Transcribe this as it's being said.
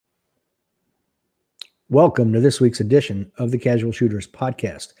Welcome to this week's edition of the Casual Shooters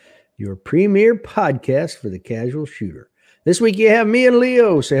Podcast, your premier podcast for the casual shooter. This week you have me and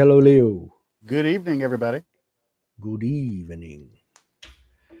Leo. Say hello, Leo. Good evening, everybody. Good evening.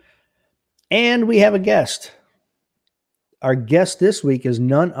 And we have a guest. Our guest this week is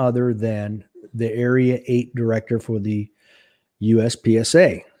none other than the Area 8 Director for the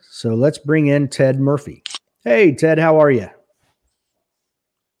USPSA. So let's bring in Ted Murphy. Hey, Ted, how are you?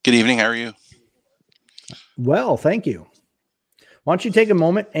 Good evening. How are you? Well, thank you. Why don't you take a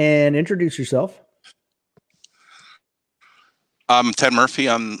moment and introduce yourself? I'm Ted Murphy.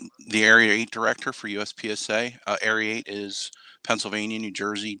 I'm the Area 8 Director for USPSA. Area 8 is Pennsylvania, New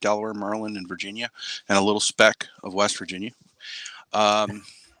Jersey, Delaware, Maryland, and Virginia, and a little speck of West Virginia. I'm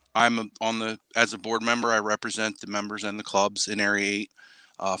as a board member, I represent the members and the clubs in Area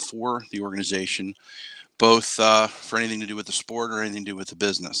 8 for the organization, both for anything to do with the sport or anything to do with the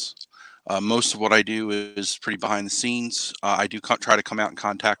business. Most of what I do is pretty behind the scenes. I do try to come out in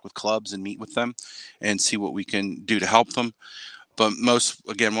contact with clubs and meet with them and see what we can do to help them. But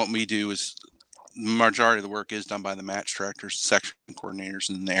what we do is the majority of the work is done by the match directors, section coordinators,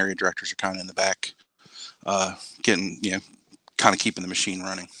 and the area directors are kind of in the back, kind of keeping the machine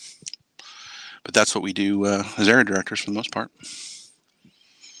running. But that's what we do as area directors for the most part.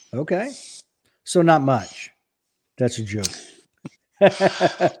 Okay. So not much. That's a joke.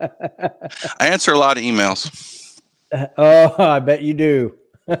 I answer a lot of emails. Oh, I bet you do.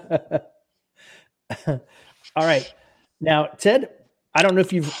 All right. Now, Ted, I don't know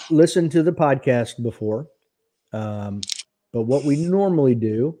if you've listened to the podcast before, but what we normally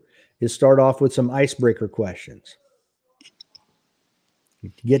do is start off with some icebreaker questions to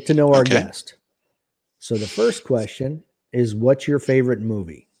get to know our guest. So the first question is, what's your favorite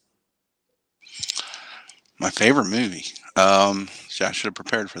movie? My favorite movie? I should have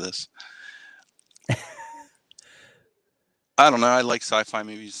prepared for this. I don't know. I like sci-fi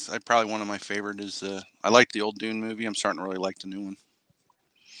movies. One of my favorite is I like the old Dune movie. I'm starting to really like the new one.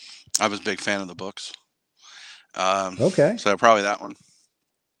 I was a big fan of the books. Okay. So probably that one.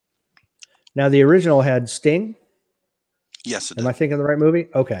 Now, the original had Sting? Yes, it did. Am I thinking of the right movie?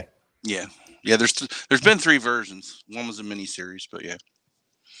 Okay. Yeah. Yeah, there's been 3 versions. One was a miniseries, but yeah.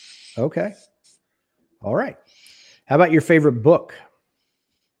 Okay. All right. How about your favorite book?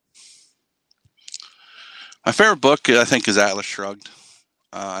 My favorite book, I think, is Atlas Shrugged.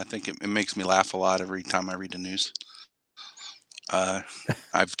 I think it makes me laugh a lot every time I read the news.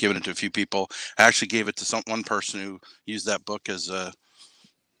 I've given it to a few people. I actually gave it to one person who used that book as a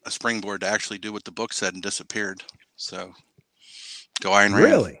springboard to actually do what the book said and disappeared. So, go Ayn Rand.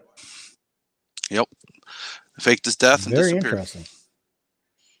 Really? Yep. Faked his death and Very disappeared. Interesting.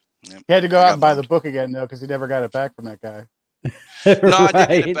 Yep. He had to go out and buy the book again, though, because he never got it back from that guy. No, I did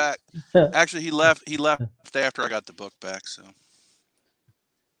get it back. Actually, he left after I got the book back. So.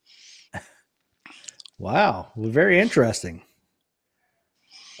 Wow. Well, very interesting.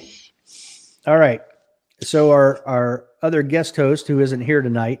 All right. So our other guest host who isn't here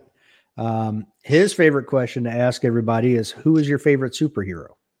tonight, his favorite question to ask everybody is, who is your favorite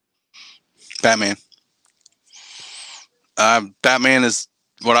superhero? Batman. Batman is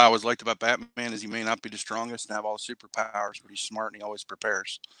what I always liked about Batman is he may not be the strongest and have all the superpowers, but he's smart and he always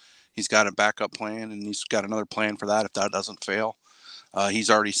prepares. He's got a backup plan and he's got another plan for that if that doesn't fail.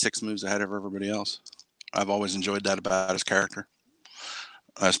 He's already 6 moves ahead of everybody else. I've always enjoyed that about his character,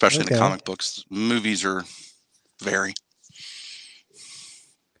 especially in the comic books. Movies are vary.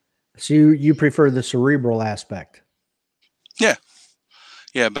 So you prefer the cerebral aspect? Yeah.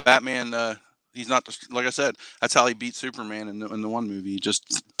 Yeah, Batman, he's not, like I said, that's how he beat Superman in the one movie. He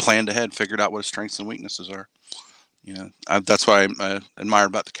just planned ahead, figured out what his strengths and weaknesses are. That's why I admire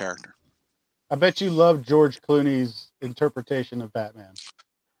about the character. I bet you love George Clooney's interpretation of Batman.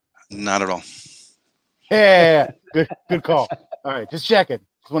 Not at all. Yeah. Good call. All right, just checking.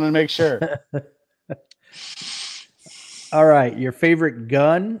 Just wanted to make sure. All right, your favorite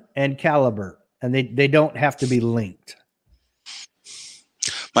gun and caliber, and they don't have to be linked.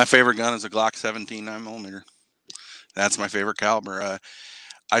 My favorite gun is a Glock 17 9mm. That's my favorite caliber.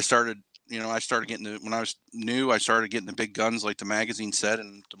 I started getting when I was new. I started getting the big guns like the magazine said,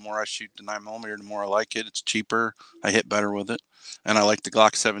 and the more I shoot the 9mm, the more I like it. It's cheaper. I hit better with it, and I like the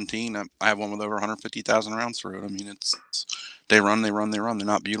Glock 17. I have one with over 150,000 rounds through it. I mean, they run. They're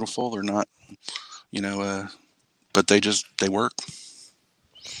not beautiful. They're not, but they work.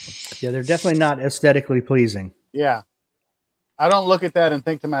 Yeah, they're definitely not aesthetically pleasing. Yeah. I don't look at that and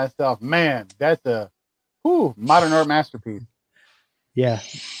think to myself, man, that's a modern art masterpiece. Yeah.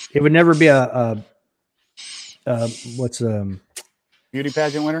 It would never be a beauty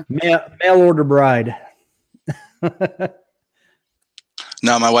pageant winner? Mail order bride.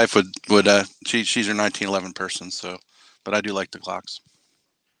 No, my wife would she's her 1911 person, so, but I do like the clocks.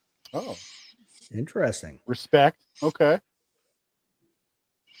 Oh, Interesting. respect. Okay.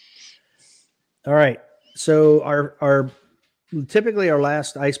 All right. So our typically our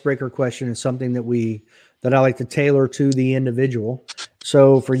last icebreaker question is something that I like to tailor to the individual.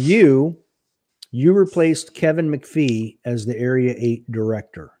 So for you, you replaced Kevin McPhee as the Area 8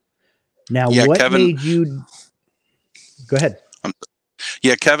 director. Now, Yeah, what Kevin. made you go ahead?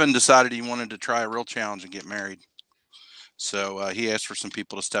 Yeah, Kevin decided he wanted to try a real challenge and get married. So he asked for some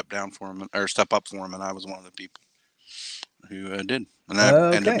people to step down for him or step up for him, and I was one of the people who did, and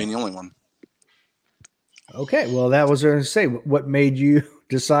I ended up being the only one. Okay, well, that was going to say what made you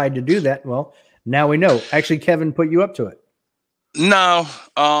decide to do that. Well, now we know. Actually, Kevin put you up to it. No,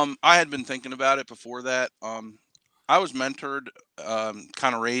 I had been thinking about it before that. I was mentored,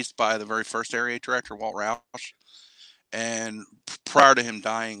 kind of raised by the very first Area 8 director, Walt Roush, and prior to him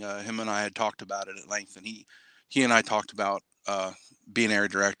dying, him and I had talked about it at length, and he and I talked about being area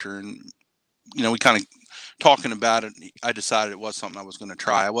director, and we kind of talking about it. I decided it was something I was going to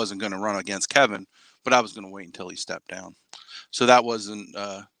try. I wasn't going to run against Kevin, but I was going to wait until he stepped down. So that wasn't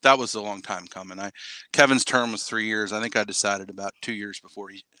that was a long time coming. Kevin's term was 3 years. I think I decided about 2 years before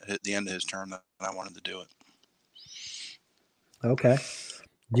he hit the end of his term that I wanted to do it. Okay.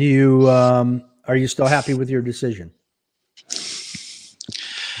 Do you are you still happy with your decision?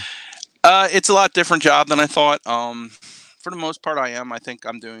 It's a lot different job than I thought. For the most part, I am. I think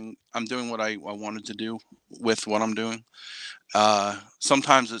I'm doing what I wanted to do with what I'm doing.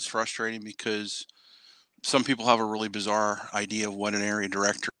 Sometimes it's frustrating because some people have a really bizarre idea of what an area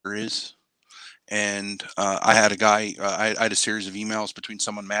director is. And I had a guy, I had a series of emails between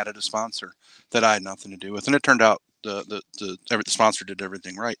someone mad at a sponsor that I had nothing to do with. And it turned out the sponsor did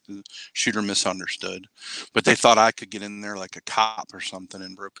everything right. The shooter misunderstood, but they thought I could get in there like a cop or something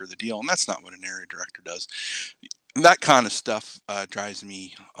and broker the deal. And that's not what an area director does. That kind of stuff drives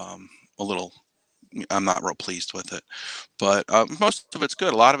me a little. I'm not real pleased with it, but most of it's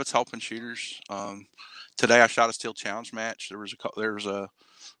good. A lot of it's helping shooters. Today I shot a steel challenge match. There was a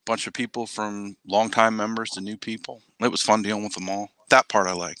bunch of people from longtime members to new people. It was fun dealing with them all. That part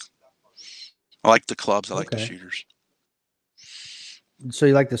I like. I like the clubs. I like the shooters. So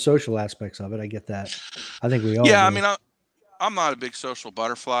you like the social aspects of it. I get that. I think we all Yeah, do. I mean, I'm not a big social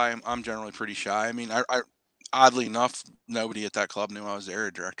butterfly. I'm generally pretty shy. I mean, I oddly enough, nobody at that club knew I was the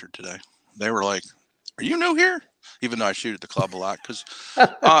area director today. They were like, "Are you new here?" Even though I shoot at the club a lot, because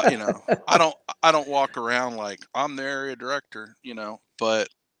I don't walk around like I'm the area director. But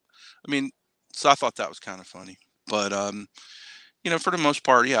I mean, so I thought that was kind of funny. But for the most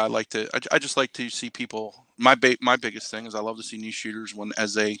part, yeah, I just like to see people. My biggest thing is I love to see new shooters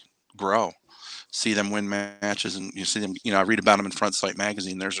as they grow, see them win matches, and you see them. I read about them in Front Sight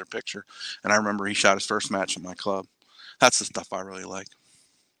magazine. There's their picture, and I remember he shot his first match at my club. That's the stuff I really like.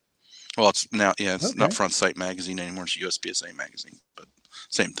 Well, it's now, yeah, it's not Front Sight magazine anymore. It's USPSA magazine, but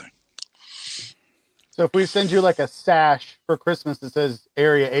same thing. So if we send you like a sash for Christmas that says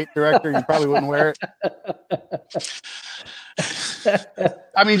Area 8 director, you probably wouldn't wear it.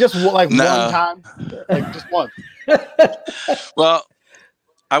 I mean, just like one time, like just once. Well,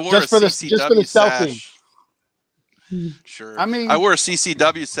 I wore just a for CCW sash. Sure. I mean, I wore a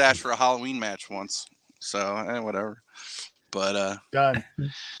CCW sash for a Halloween match once, so whatever. But done.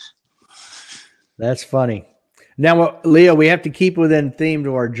 That's funny. Now, Leo, we have to keep within theme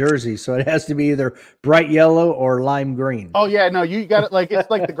to our jersey, so it has to be either bright yellow or lime green. Oh yeah, no, you got it. Like it's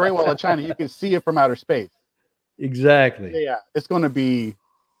like the Great Wall of China. You can see it from outer space. Exactly. Yeah, it's going to be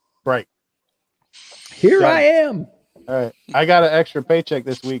bright. Here done. I am. All right, I got an extra paycheck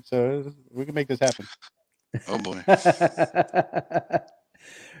this week, so we can make this happen. Oh boy.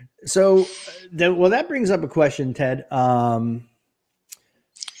 So, that brings up a question, Ted.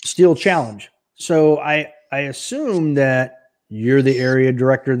 Steel Challenge. So I assume that you're the area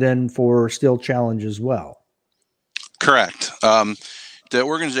director then for Steel Challenge as well. Correct. The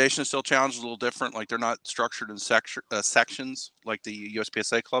organization of Steel Challenge is a little different. Like they're not structured in sections like the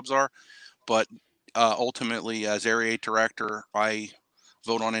USPSA clubs are, but ultimately as Area 8 director, I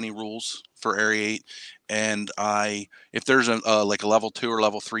vote on any rules for Area 8, and if there's a level 2 or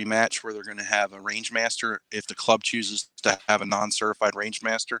level 3 match where they're going to have a range master, if the club chooses to have a non-certified range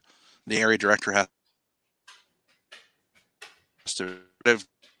master, the area director has to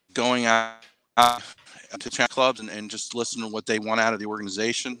going out to check clubs and just listen to what they want out of the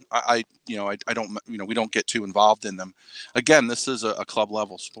organization. I don't, we don't get too involved in them. Again, this is a club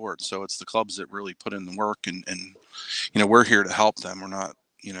level sport, so it's the clubs that really put in the work, and we're here to help them. We're not,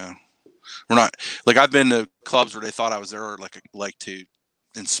 We're not like I've been to clubs where they thought I was there like to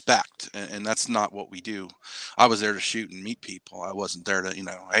inspect, and that's not what we do. I was there to shoot and meet people. I wasn't there to,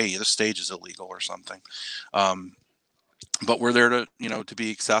 hey, this stage is illegal or something. But we're there to, to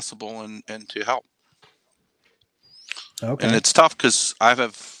be accessible and to help. Okay. And it's tough because I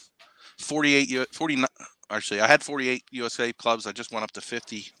have 49. Actually, I had 48 USA clubs. I just went up to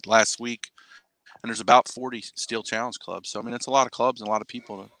 50 last week, and there's about 40 Steel Challenge clubs. So I mean, it's a lot of clubs and a lot of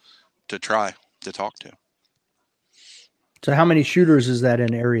people to try to talk to. So how many shooters is that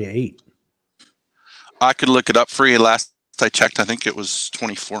in Area 8? I could look it up for you. Last I checked, I think it was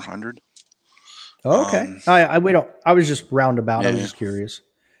 2,400. Okay. I was just roundabout. Yeah. I was just curious.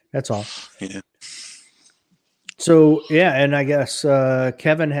 That's all. Yeah. So yeah, and I guess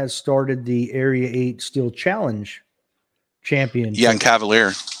Kevin has started the Area 8 Steel Challenge Championship. Yeah, and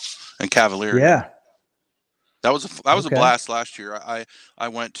Cavalier. Yeah. That was a blast last year. I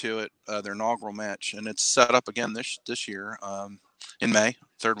went to it, their inaugural match, and it's set up again this year in May,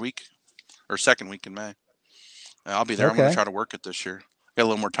 second week in May. I'll be there. I'm going to try to work it this year. Got a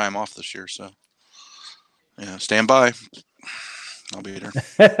little more time off this year, so yeah, stand by. I'll be there.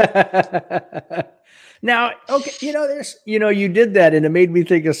 Now, okay, you did that, and it made me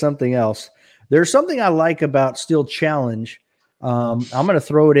think of something else. There's something I like about Steel Challenge. I'm going to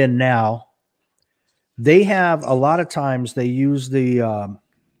throw it in now. They have a lot of times they use the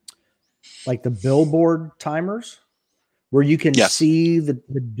like the billboard timers where you can see the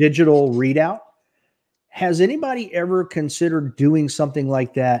digital readout. Has anybody ever considered doing something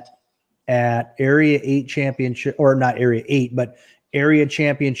like that at Area 8 Championship, or not Area 8, but Area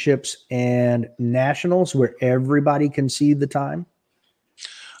Championships and Nationals, where everybody can see the time?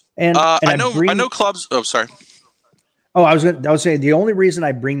 And I know clubs. Oh, sorry. Oh, I was saying the only reason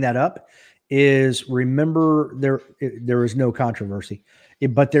I bring that up is, remember, there was no controversy,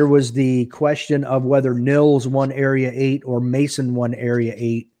 but there was the question of whether Nils won Area 8 or Mason won Area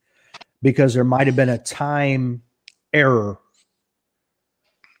 8 because there might have been a time error.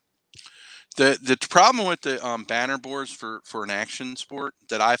 The problem with the banner boards for an action sport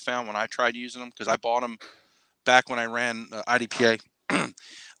that I found when I tried using them, because I bought them back when I ran IDPA,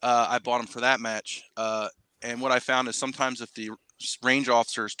 I bought them for that match. And what I found is sometimes if the range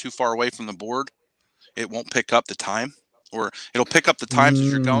officer is too far away from the board, it won't pick up the time, or it'll pick up the times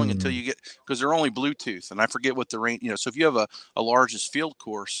as you're going until you get, because they're only Bluetooth. And I forget what the range, so if you have a largest field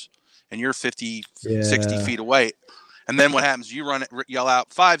course and you're 50, 60 feet away, and then what happens, you yell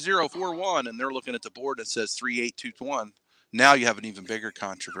out 5041, and they're looking at the board that says 3821. Now you have an even bigger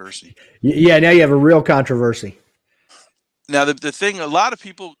controversy. Yeah, now you have a real controversy. Now the thing, a lot of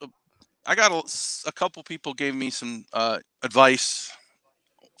people, I got a couple people gave me some advice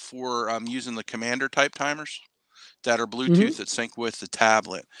for using the commander type timers that are Bluetooth that sync with the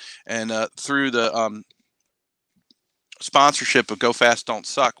tablet. And through the sponsorship of Go Fast Don't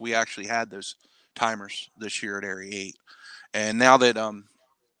Suck, we actually had those timers this year at Area 8. And now that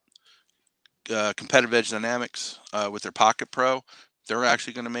Competitive Edge Dynamics with their Pocket Pro, they're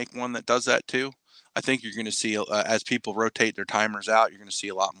actually going to make one that does that too. I think you're going to see, as people rotate their timers out, you're going to see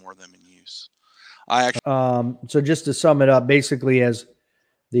a lot more of them in use. So just to sum it up, basically, as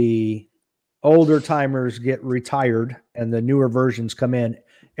the older timers get retired and the newer versions come in,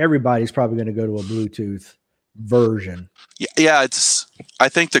 everybody's probably going to go to a Bluetooth version. Yeah, I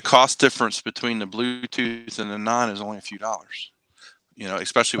think the cost difference between the Bluetooth and the non is only a few dollars.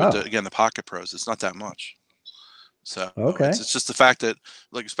 Especially with the Pocket Pros, it's not that much. So it's just the fact that,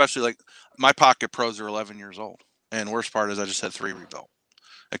 like, especially like my Pocket Pros are 11 years old, and the worst part is I just had 3 rebuilt.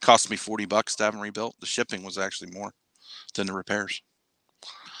 It cost me $40 to have them rebuilt. The shipping was actually more than the repairs.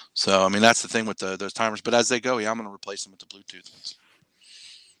 So I mean, that's the thing with those timers. But as they go, I'm going to replace them with the Bluetooth ones.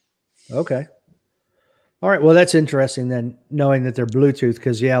 Okay. All right. Well, that's interesting then, knowing that they're Bluetooth,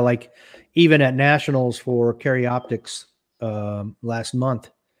 because like even at Nationals for Carry Optics last month,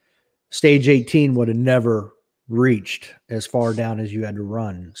 stage 18 would have never reached as far down as you had to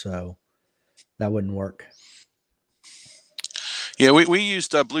run. So that wouldn't work. Yeah, we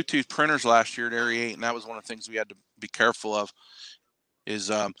used Bluetooth printers last year at Area 8, and that was one of the things we had to be careful of,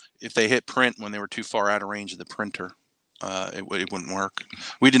 is if they hit print when they were too far out of range of the printer, it wouldn't work.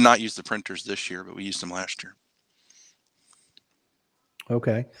 We did not use the printers this year, but we used them last year.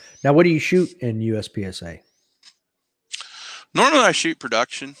 Okay. Now, what do you shoot in USPSA? Normally I shoot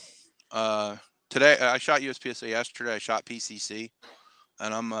production. Today I shot USPSA yesterday. I shot PCC,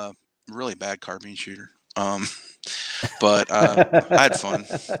 and I'm a really bad carbine shooter. But I had fun.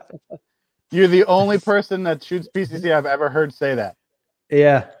 You're the only person that shoots PCC I've ever heard say that.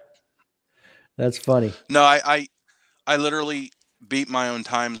 Yeah, that's funny. No, I literally, beat my own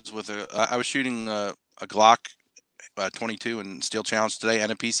times with I was shooting a Glock 22 in Steel Challenge today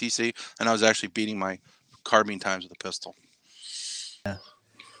and a PCC, and I was actually beating my carbine times with a pistol. Yeah.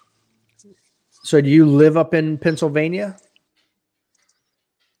 So do you live up in Pennsylvania?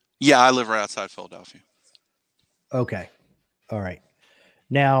 Yeah, I live right outside Philadelphia. Okay. All right.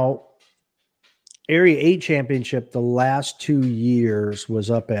 Now, Area 8 Championship, the last 2 years was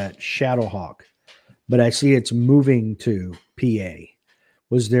up at Shadowhawk, but I see it's moving to PA.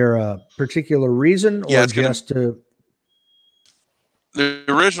 Was there a particular reason or just to... The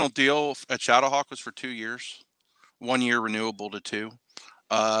original deal at Shadowhawk was for 2 years, 1 year renewable to 2.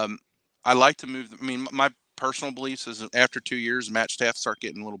 I like to move. I mean, my personal beliefs is that after 2 years, match staff start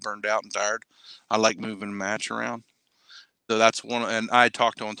getting a little burned out and tired. I like moving a match around. So that's one. And I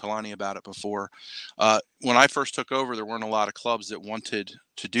talked to Ontalani about it before. When I first took over, there weren't a lot of clubs that wanted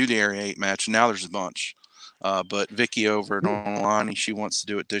to do the Area 8 match. Now there's a bunch. But Vicky over at Ontalani, she wants to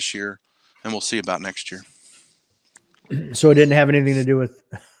do it this year, and we'll see about next year. So it didn't have anything to do with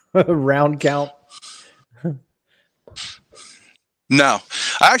round count? No,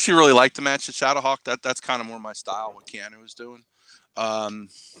 I actually really like the match at Shadowhawk. That's kind of more my style, what Keanu was doing.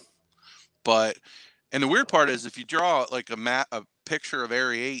 But and the weird part is if you draw like a picture of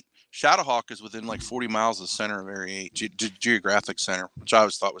Area 8, Shadowhawk is within like 40 miles of the center of Area 8, geographic center, which I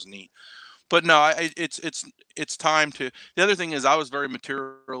always thought was neat. But no, it's time to. The other thing is I was very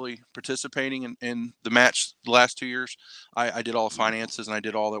materially participating in the match the last 2 years. I did all the finances and I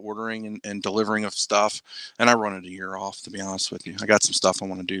did all the ordering and delivering of stuff, and I run it a year off, to be honest with you. I got some stuff I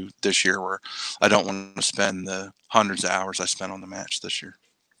want to do this year where I don't want to spend the hundreds of hours I spent on the match this year.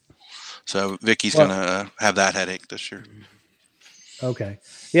 So Vicky's going to have that headache this year. Okay.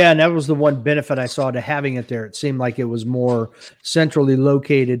 Yeah, and that was the one benefit I saw to having it there. It seemed like it was more centrally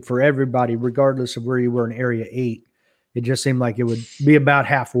located for everybody, regardless of where you were in Area 8. It just seemed like it would be about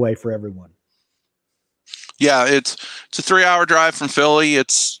halfway for everyone. Yeah, it's a 3-hour drive from Philly.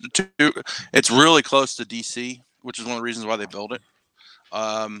 It's really close to DC, which is one of the reasons why they built it.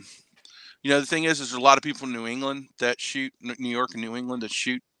 The thing is there's a lot of people from New England that shoot, New York and New England that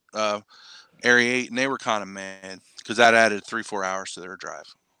shoot Area 8, and they were kind of mad because that added 3-4 hours to their drive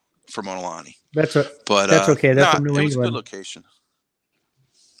from Ontalani. That's okay. That's from New England. It was a good location.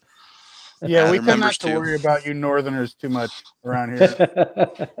 Yeah, we tend not to worry about you Northerners too much around here.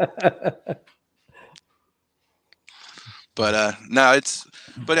 But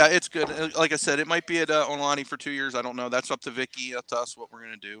it's good. Like I said, it might be at Ontalani for 2 years. I don't know. That's up to Vicky, up to us what we're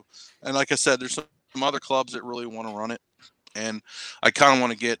going to do. And like I said, there's some other clubs that really want to run it, and I kind of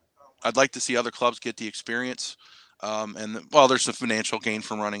want to I'd like to see other clubs get the experience. There's a financial gain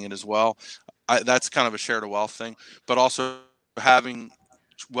from running it as well. That's kind of a share to wealth thing, but also having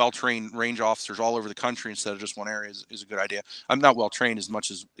well-trained range officers all over the country instead of just one area is a good idea. I'm not well-trained as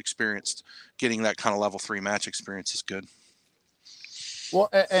much as experienced. Getting that kind of level 3 match experience is good. Well,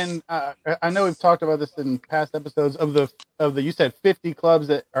 and I know we've talked about this in past episodes of the you said 50 clubs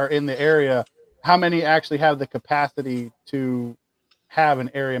that are in the area. How many actually have the capacity to have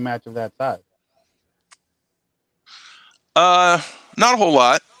an area match of that size? Not a whole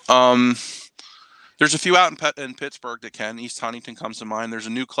lot. There's a few out in Pittsburgh that can. East Huntington comes to mind. There's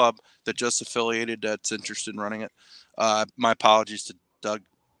a new club that just affiliated that's interested in running it. My apologies to Doug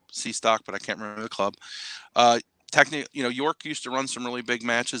Seastock, but I can't remember the club. Technically, York used to run some really big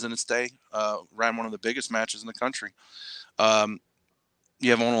matches in its day. Ran one of the biggest matches in the country. You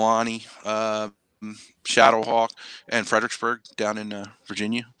have Ontalani, Shadowhawk, and Fredericksburg down in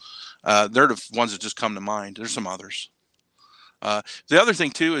Virginia. They're the ones that just come to mind. There's some others. The other thing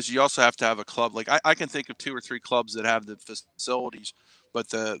too is you also have to have a club. Like I can think of 2 or 3 clubs that have the facilities, but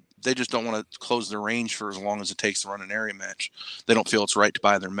they just don't want to close their range for as long as it takes to run an area match. They don't feel it's right to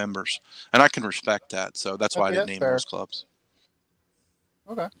buy their members, and I can respect that. So that's why I didn't name those clubs.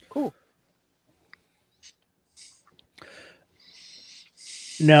 Okay, cool.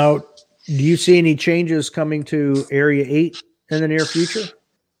 Now, do you see any changes coming to Area 8 in the near future?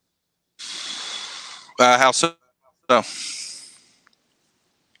 How so?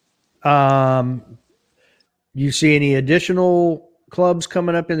 You see any additional clubs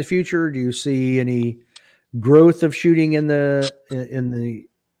coming up in the future? Do you see any growth of shooting in the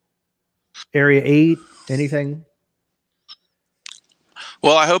Area 8? Anything?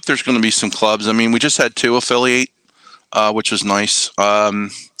 Well, I hope there's going to be some clubs. I mean, we just had 2 affiliate, which was nice.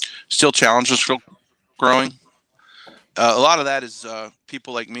 Still challenges still growing. A lot of that is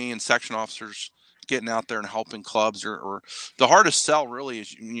people like me and section officers getting out there and helping clubs. Or the hardest sell really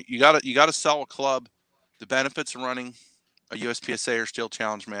is you got to sell a club the benefits of running a USPSA or Steel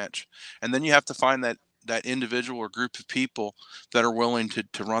Challenge match, and then you have to find that that individual or group of people that are willing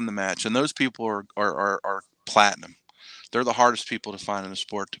to run the match, and those people are platinum. They're the hardest people to find in the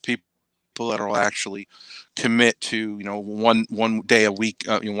sport. The people that will actually commit to one day a week,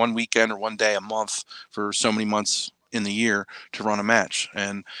 one weekend or one day a month for so many months in the year to run a match,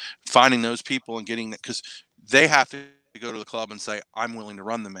 and finding those people and getting that, because they have to go to the club and say, I'm willing to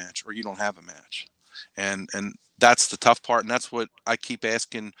run the match, or you don't have a match. And that's the tough part, and that's what I keep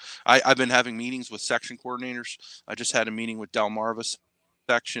asking. I've been having meetings with section coordinators. I just had a meeting with Delmarva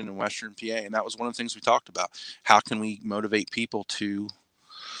section in Western PA, and that was one of the things we talked about. How can we motivate people to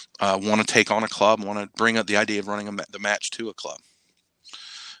want to take on a club, want to bring up the idea of running the match to a club?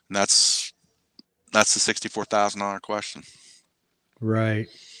 And that's the $64,000 question. Right.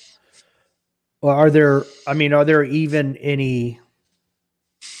 Well, are there even any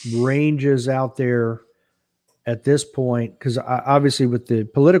ranges out there at this point? Because obviously with the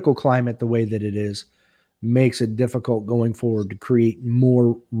political climate the way that it is, makes it difficult going forward to create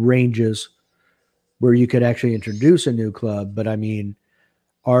more ranges where you could actually introduce a new club. But I mean,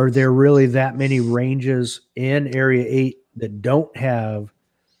 are there really that many ranges in Area 8 that don't have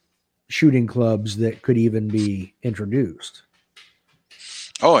shooting clubs that could even be introduced?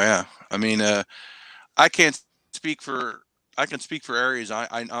 Oh yeah. I mean, I can't speak for. I can speak for areas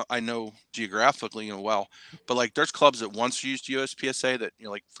I know geographically well, but like there's clubs that once used USPSA that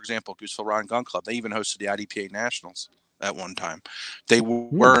like for example Gooseville Rod and Gun Club, they even hosted the IDPA Nationals at one time. They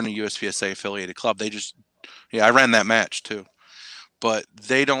were in a USPSA affiliated club. They just I ran that match too, but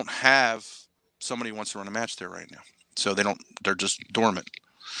they don't have somebody who wants to run a match there right now, so they're just dormant.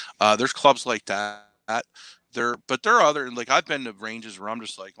 There's clubs like that. But there are other, like I've been to ranges where I'm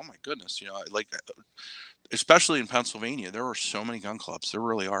just like, oh my goodness, like especially in Pennsylvania, there are so many gun clubs. There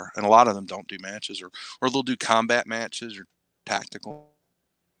really are, and a lot of them don't do matches, or they'll do combat matches or tactical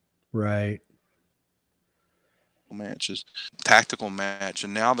tactical match,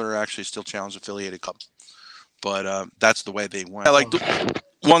 and now they're actually still challenge affiliated clubs. But that's the way they went. Like the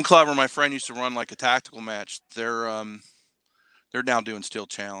one club where my friend used to run like a tactical match, they're now doing steel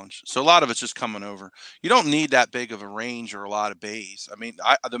challenge. So a lot of it's just coming over. You don't need that big of a range or a lot of bays. I mean,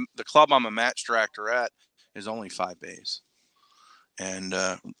 the club I'm a match director at is only 5 bays. And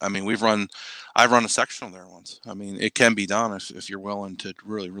I mean, I run a sectional there once. I mean, it can be done if you're willing to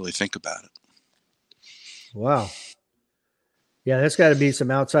really, really think about it. Wow. Yeah, that's got to be some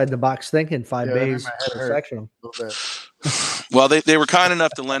outside the box thinking. 5 bays per sectional. Well, they were kind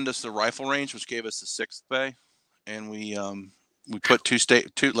enough to lend us the rifle range, which gave us the 6th bay, and we put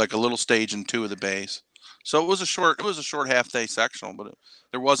two like a little stage in 2 of the bays. So it was a short half day sectional, but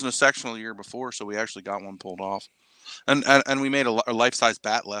there wasn't a sectional the year before, so we actually got one pulled off, and we made a life size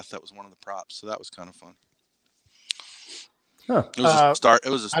bat left that was one of the props, so that was kind of fun. Huh. It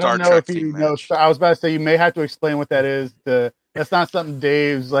was a Star Trek theme match. I was about to say you may have to explain what that is. That's not something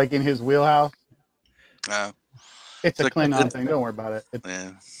Dave's like in his wheelhouse. It's a Klingon thing. Don't worry about it.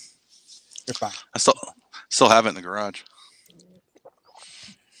 Yeah, you're fine. I still have it in the garage.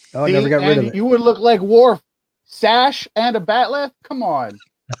 Oh, I never got rid of it. You would look like Worf, sash and a bat left. Come on,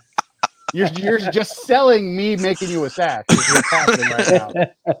 you're just selling me making you a sash. Is what's happening right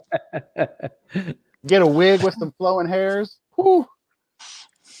now. Get a wig with some flowing hairs. Whew.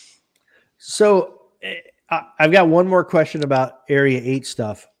 So I've got one more question about Area 8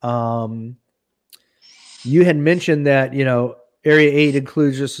 stuff. You had mentioned that, Area 8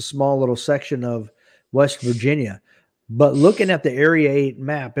 includes just a small little section of West Virginia. But looking at the Area 8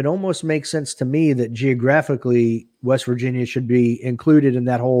 map, it almost makes sense to me that geographically West Virginia should be included in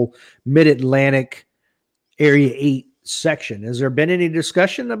that whole Mid-Atlantic Area 8 section. Has there been any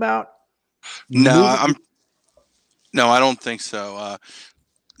discussion about? No, I don't think so.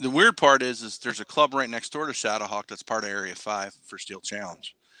 The weird part is there's a club right next door to Shadowhawk that's part of Area 5 for Steel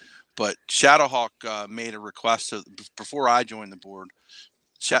Challenge. But Shadowhawk made a request before I joined the board.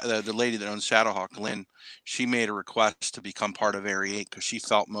 The lady that owns Shadowhawk, Lynn, she made a request to become part of Area 8 because she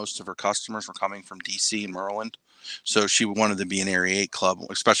felt most of her customers were coming from DC and Maryland. So she wanted to be an Area 8 club,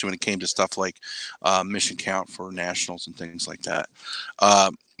 especially when it came to stuff like mission count for nationals and things like that.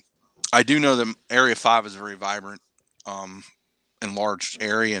 I do know that Area 5 is very vibrant, enlarged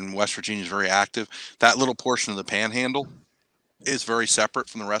area, and West Virginia is very active. That little portion of the Panhandle is very separate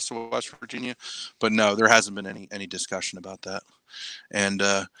from the rest of West Virginia, but no, there hasn't been any discussion about that. And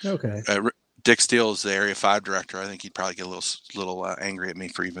okay, Dick Steele is the Area 5 director. I think he'd probably get a little angry at me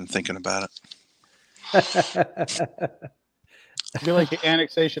for even thinking about it. It'd be like the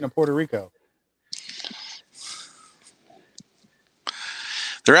annexation of Puerto Rico.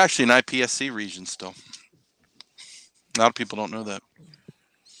 They're actually an IPSC region still. A lot of people don't know that.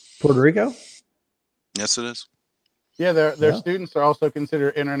 Puerto Rico? Yes, it is. Yeah, their students are also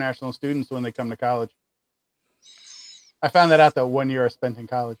considered international students when they come to college. I found that out the 1 year I spent in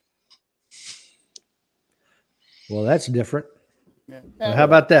college. Well, that's different. Yeah. Well, how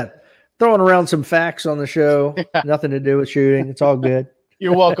about that? Throwing around some facts on the show. Yeah. Nothing to do with shooting. It's all good.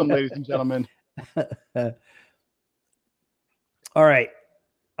 You're welcome, ladies and gentlemen. All right.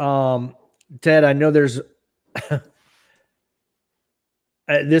 Ted, I know there's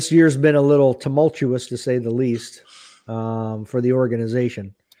this year's been a little tumultuous, to say the least, for the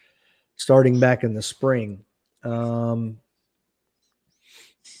organization, starting back in the spring. So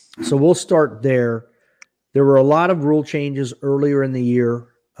we'll start there. There were a lot of rule changes earlier in the year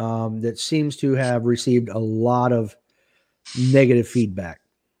that seems to have received a lot of negative feedback.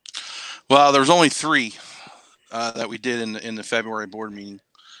 Well, there's only 3 that we did in the February board meeting.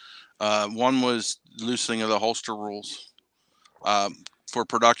 One was loosening of the holster rules for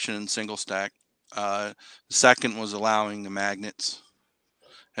production and single stack. The second was allowing the magnets,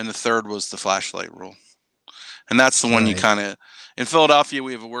 and the third was the flashlight rule. And that's the one you kind of, in Philadelphia,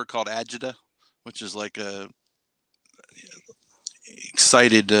 we have a word called agita, which is like a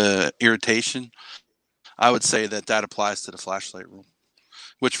excited irritation. I would say that applies to the flashlight rule,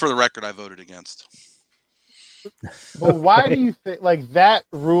 which for the record, I voted against. But why do you think like that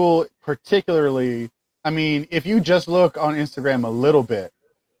rule particularly? I mean, if you just look on Instagram a little bit,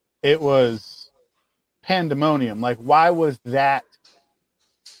 it was pandemonium. Like, why was that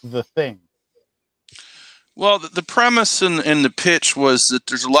the thing? Well, the premise and the pitch was that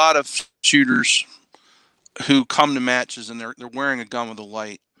there's a lot of shooters who come to matches and they're wearing a gun with a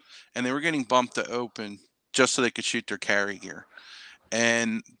light, and they were getting bumped to open just so they could shoot their carry gear.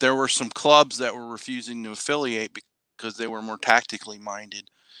 And there were some clubs that were refusing to affiliate because they were more tactically minded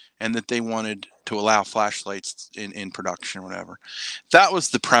and that they wanted to allow flashlights in production or whatever. That was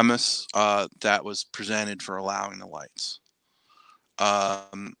the premise that was presented for allowing the lights.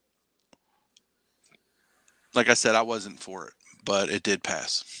 Like I said, I wasn't for it, but it did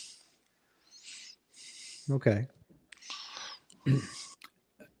pass. Okay.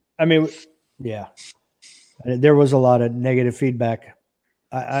 I mean, yeah, there was a lot of negative feedback.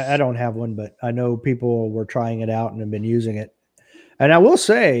 I don't have one, but I know people were trying it out and have been using it. And I will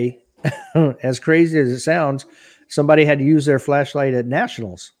say, as crazy as it sounds, somebody had to use their flashlight at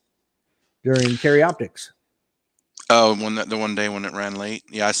nationals during carry optics. Oh, the one day when it ran late.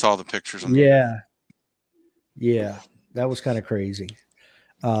 Yeah, I saw the pictures. Yeah, that was kind of crazy.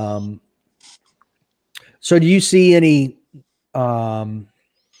 So do you see any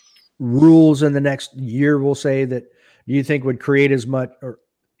rules in the next year, we'll say, that do you think would create as much, or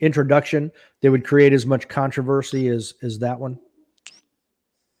introduction that would create as much controversy as that one?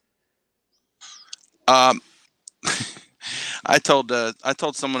 I told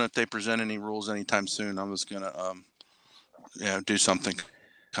someone if they present any rules anytime soon, I was gonna do something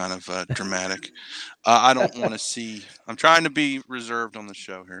kind of dramatic. I don't want to see. I'm trying to be reserved on the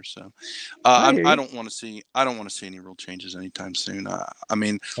show here, so I don't want to see. I don't want to see any rule changes anytime soon. I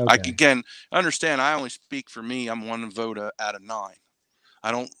mean, okay. I understand. I only speak for me. I'm 1 vote out of 9.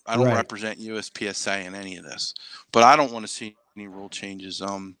 I don't represent USPSA in any of this, but I don't want to see any rule changes.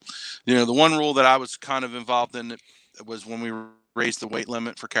 The one rule that I was kind of involved in was when we raised the weight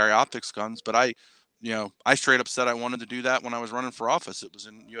limit for carry optics guns, but I straight up said I wanted to do that when I was running for office. It was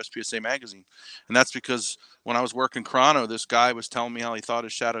in USPSA magazine. And that's because when I was working chrono, this guy was telling me how he thought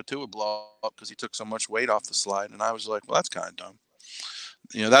his Shadow 2 would blow up because he took so much weight off the slide. And I was like, well, that's kind of dumb.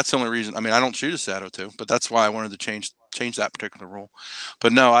 That's the only reason. I mean, I don't shoot a Shadow 2, but that's why I wanted to change that particular rule.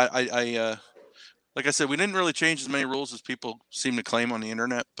 But no, I like I said, we didn't really change as many rules as people seem to claim on the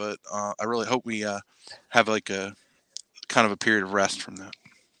internet, but I really hope we have like a kind of a period of rest from that.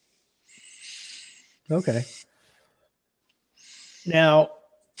 Okay. Now,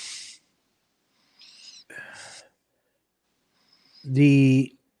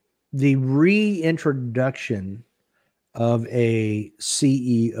 the reintroduction of a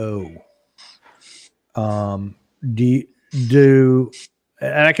CEO, do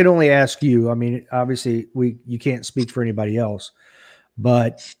and I can only ask you, I mean, obviously you can't speak for anybody else,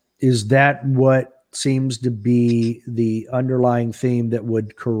 but is that what seems to be the underlying theme that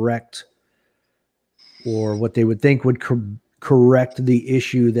would correct, or what they would think would correct the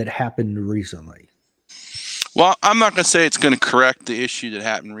issue that happened recently? Well, I'm not going to say it's going to correct the issue that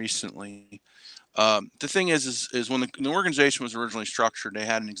happened recently. The thing is when the organization was originally structured, they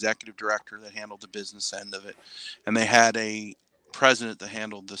had an executive director that handled the business end of it, and they had a president that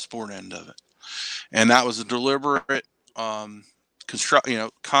handled the sport end of it. And that was a deliberate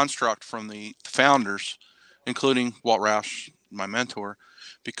construct from the founders, including Walt Roush, my mentor,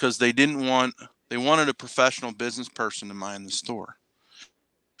 because they didn't want They wanted a professional business person to mind the store.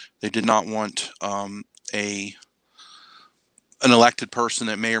 They did not want a an elected person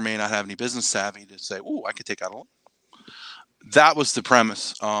that may or may not have any business savvy to say, "Oh, I could take out a loan." That was the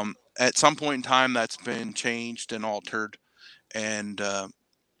premise. At some point in time, that's been changed and altered, and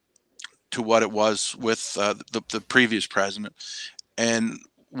to what it was with the previous president. And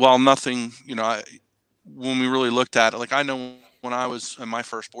while nothing, when we really looked at it, like I know when I was in my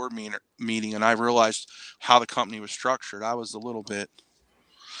first board meeting and I realized how the company was structured, I was a little bit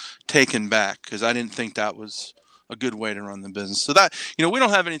taken back because I didn't think that was a good way to run the business. So that, we don't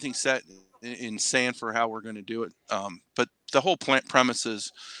have anything set in sand for how we're going to do it. But the whole premise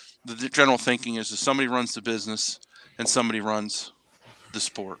is the general thinking is that somebody runs the business and somebody runs the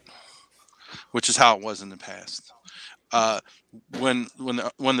sport, which is how it was in the past. When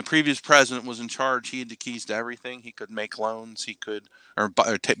the previous president was in charge, he had the keys to everything. He could make loans, he could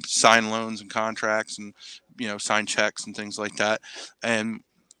sign loans and contracts, and sign checks and things like that. And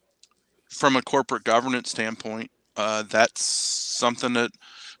from a corporate governance standpoint, that's something that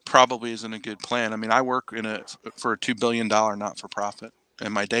probably isn't a good plan. I mean, I work for a $2 billion not-for-profit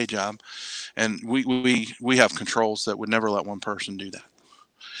in my day job, and we have controls that would never let one person do that.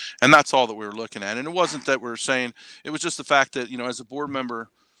 And that's all that we were looking at. And it wasn't that we were saying, it was just the fact that, as a board member,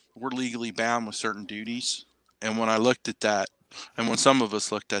 we're legally bound with certain duties. And when I looked at that, and when some of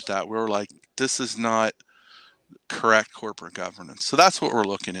us looked at that, we were like, this is not correct corporate governance. So that's what we're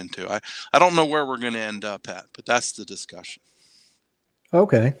looking into. I don't know where we're going to end up at, but that's the discussion.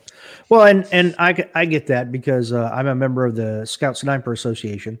 Okay. Well, and I get that because I'm a member of the Scout Sniper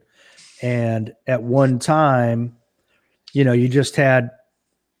Association. And at one time, you just had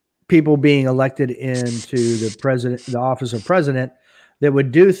people being elected into the office of president that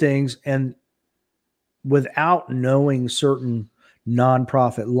would do things, and without knowing certain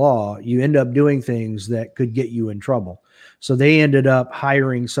nonprofit law, you end up doing things that could get you in trouble. So they ended up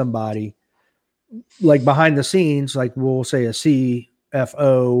hiring somebody like behind the scenes, like we'll say a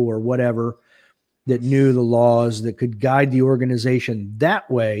CFO or whatever, that knew the laws, that could guide the organization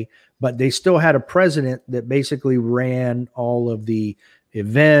that way. But they still had a president that basically ran all of the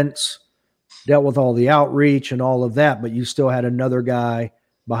events, dealt with all the outreach and all of that. But you still had another guy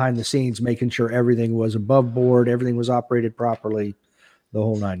behind the scenes making sure everything was above board, everything was operated properly, the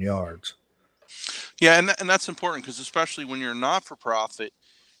whole 9 yards. Yeah, and that's important because especially when you're not for profit,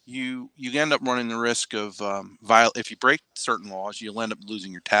 you end up running the risk of if you break certain laws, you'll end up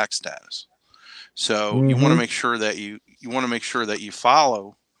losing your tax status. So you want to make sure that you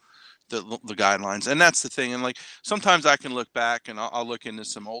follow the guidelines, and that's the thing. And like sometimes I can look back and I'll look into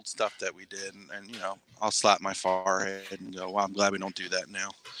some old stuff that we did, and I'll slap my forehead and go, "Well, I'm glad we don't do that now,"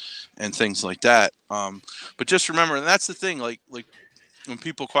 and things like that. But just remember, and that's the thing. Like when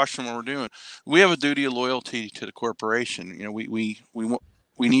people question what we're doing, we have a duty of loyalty to the corporation.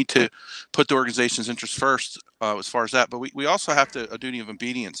 We need to put the organization's interests first as far as that, but we also have a duty of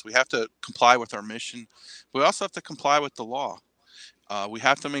obedience. We have to comply with our mission. We also have to comply with the law. We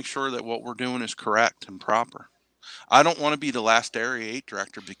have to make sure that what we're doing is correct and proper. I don't want to be the last Area 8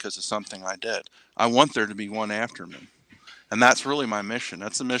 director because of something I did. I want there to be one after me. And that's really my mission.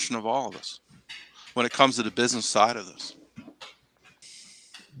 That's the mission of all of us when it comes to the business side of this.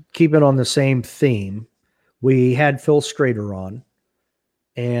 Keeping on the same theme, we had Phil Strader on.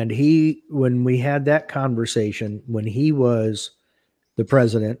 And when we had that conversation, when he was the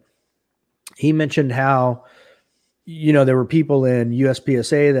president, he mentioned how, there were people in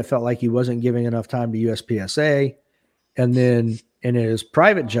USPSA that felt like he wasn't giving enough time to USPSA. And then in his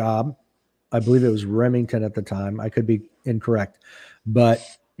private job, I believe it was Remington at the time, I could be incorrect, but,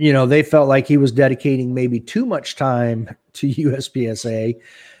 they felt like he was dedicating maybe too much time to USPSA.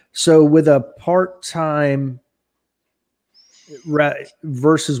 So with a part-time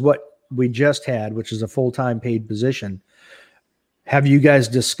versus what we just had, which is a full-time paid position, have you guys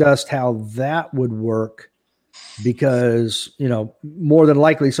discussed how that would work? Because, more than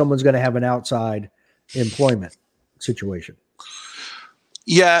likely someone's going to have an outside employment situation.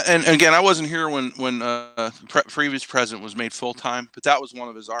 Yeah, and again, I wasn't here when previous president was made full-time, but that was one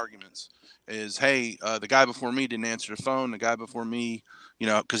of his arguments is, hey, the guy before me didn't answer the phone. The guy before me,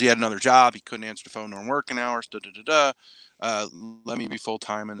 because he had another job, he couldn't answer the phone during working hours, let me be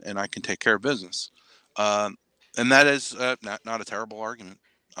full-time and I can take care of business. And that is not a terrible argument.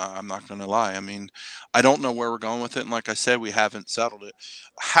 I'm not going to lie. I mean, I don't know where we're going with it. And like I said, we haven't settled it.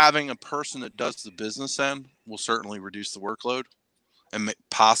 Having a person that does the business end will certainly reduce the workload and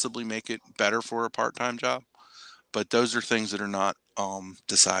possibly make it better for a part-time job. But those are things that are not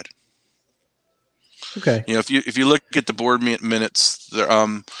decided. Okay. If you look at the board minutes,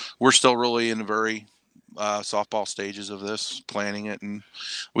 we're still really in the very softball stages of this, planning it, and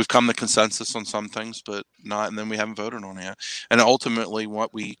we've come to consensus on some things, but not, and then we haven't voted on it yet. And ultimately,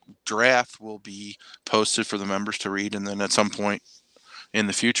 what we draft will be posted for the members to read, and then at some point in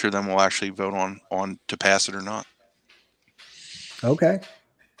the future, then we'll actually vote on to pass it or not. Okay.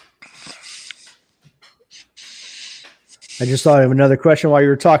 I just thought of another question while you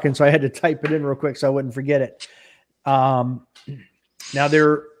were talking, so I had to type it in real quick so I wouldn't forget it. Now,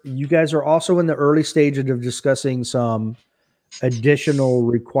 you guys are also in the early stages of discussing some additional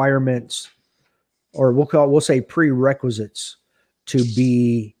requirements, or we'll say prerequisites to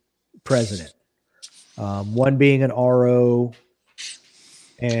be president. One being an RO,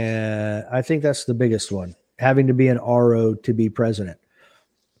 and I think that's the biggest one, having to be an RO to be president.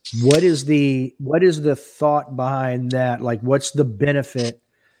 What is the thought behind that? Like, what's the benefit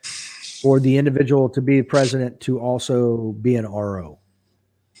for the individual to be president to also be an RO?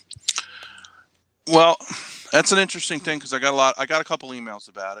 Well, that's an interesting thing because I got a couple emails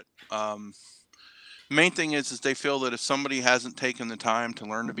about it. Main thing is they feel that if somebody hasn't taken the time to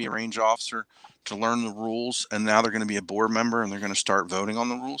learn to be a range officer, to learn the rules, and now they're going to be a board member and they're going to start voting on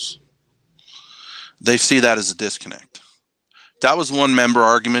the rules, they see that as a disconnect. That was one member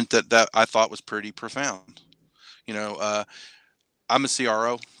argument that I thought was pretty profound. I'm a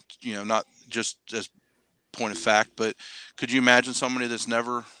CRO, not just as point of fact, but could you imagine somebody that's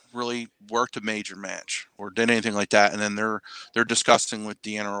never really worked a major match or did anything like that, and then they're discussing with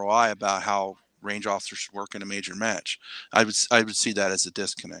the NROI about how range officers should work in a major match? I would see that as a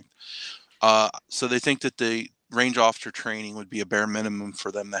disconnect. So they think that the range officer training would be a bare minimum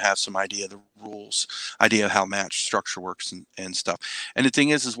for them to have some idea of the rules, idea of how match structure works and stuff. And the thing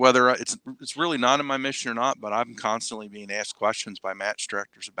is whether it's really not in my mission or not, but I'm constantly being asked questions by match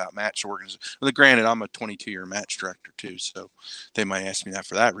directors about match organization. Well, granted, I'm a 22-year match director too, so they might ask me that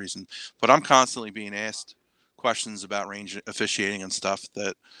for that reason. But I'm constantly being asked questions about range officiating and stuff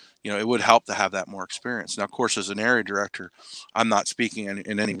that, it would help to have that more experience. Now, of course, as an area director, I'm not speaking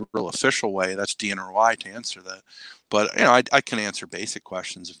in any real official way. That's DNRY to answer that. But, I can answer basic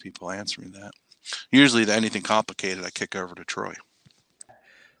questions if people answer me that. Usually anything complicated, I kick over to Troy.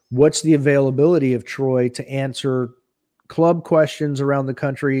 What's the availability of Troy to answer club questions around the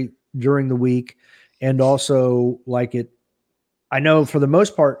country during the week? And also, I know for the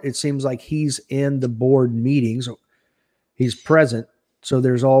most part, it seems like he's in the board meetings. He's present. So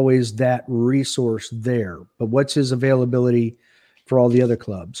there's always that resource there. But what's his availability for all the other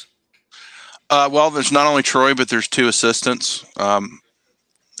clubs? Well, there's not only Troy, but there's two assistants,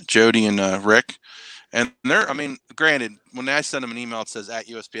 Jody and Rick. And granted, when I send them an email, it says at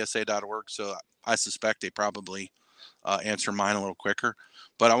USPSA.org. So I suspect they probably answer mine a little quicker.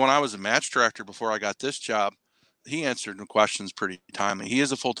 But when I was a match director before I got this job, he answered the questions pretty timely. He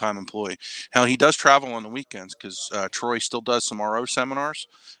is a full-time employee. Hell, he does travel on the weekends because Troy still does some RO seminars,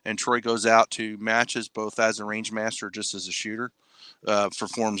 and Troy goes out to matches both as a range master, just as a shooter, for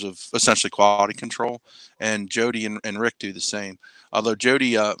forms of essentially quality control. And Jody and Rick do the same. Although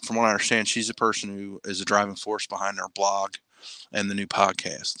Jody, from what I understand, she's a person who is a driving force behind our blog and the new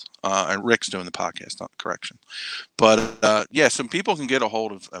podcast. And Rick's doing the podcast, not correction. But some people can get a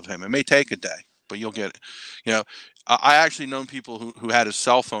hold of him. It may take a day, but you'll get it. I actually known people who had his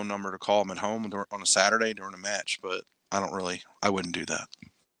cell phone number to call him at home on a Saturday during a match, but I wouldn't do that.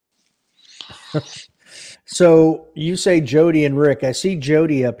 So you say Jody and Rick. I see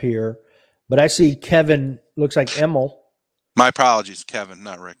Jody up here, but I see Kevin, looks like Emil. My apologies, Kevin,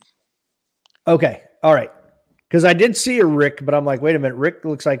 not Rick. Okay. All right. Because I did see a Rick, but I'm like, wait a minute. Rick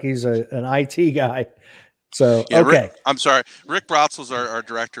looks like he's an IT guy. So, yeah, okay. Rick, I'm sorry. Rick Brotzel's our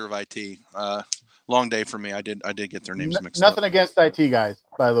director of IT. Long day for me. I did get their names mixed up. Nothing against IT guys,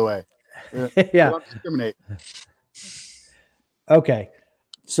 by the way. Yeah. Don't discriminate. Okay.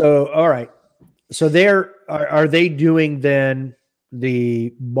 So, all right. So are they doing then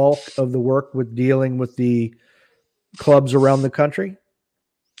the bulk of the work with dealing with the clubs around the country?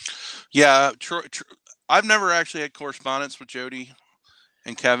 Yeah. I've never actually had correspondence with Jody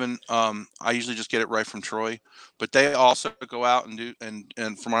and Kevin. I usually just get it right from Troy, but they also go out and do, and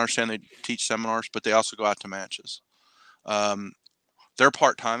from what I understand, they teach seminars, but they also go out to matches. They're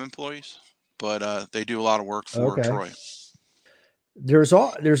part-time employees, but they do a lot of work for Troy.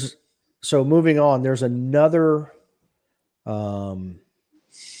 So moving on, there's another requirement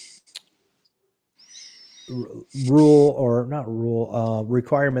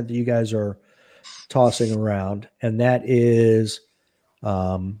that you guys are tossing around, and that is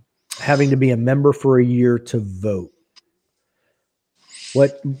having to be a member for a year to vote.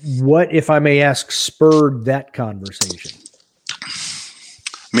 What, if I may ask, spurred that conversation?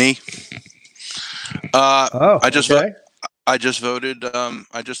 Me. I just voted.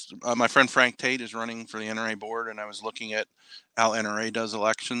 My friend Frank Tate is running for the NRA board, and I was looking at how NRA does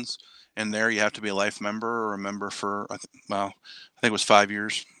elections, and there you have to be a life member or a member for, I think it was 5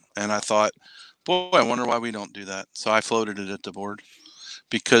 years. And I thought, boy, I wonder why we don't do that. So I floated it at the board,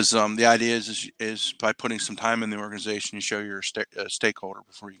 because the idea is by putting some time in the organization, you show you're a stakeholder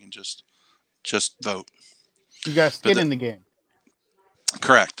before you can just vote. You got skin in the game.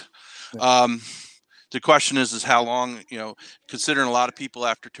 Correct. Yeah. The question is how long, considering a lot of people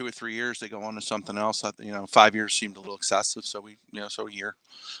after 2 or 3 years, they go on to something else. 5 years seemed a little excessive. So a year.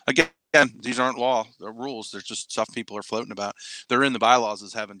 Again, these aren't they're rules. They're just stuff people are floating about. They're in the bylaws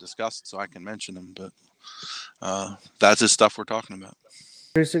as haven't discussed, so I can mention them. But that's the stuff we're talking about.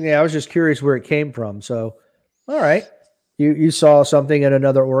 Interesting. I was just curious where it came from. So, all right. You saw something in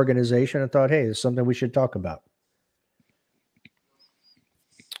another organization and thought, hey, it's something we should talk about.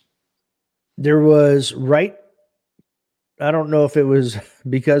 There was I don't know if it was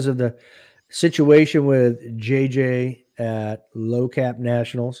because of the situation with JJ at Low Cap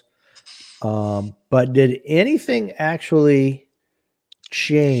Nationals, but did anything actually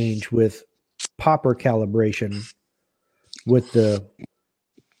change with popper calibration with the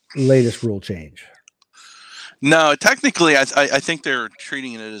latest rule change? No, technically, I think they're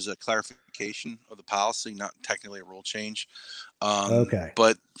treating it as a clarification of the policy, not technically a rule change. Okay.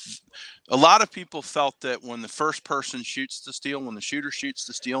 But a lot of people felt that when the first person shoots the steel, when the shooter shoots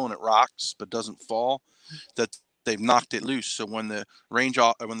the steel and it rocks but doesn't fall, that they've knocked it loose. So when the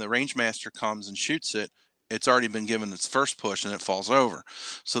range master comes and shoots it, it's already been given its first push and it falls over.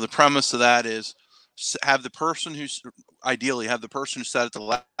 So the premise of that is have the person who set it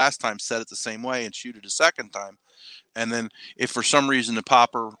the last time set it the same way and shoot it a second time. And then if for some reason the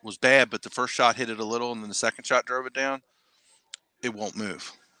popper was bad, but the first shot hit it a little and then the second shot drove it down, it won't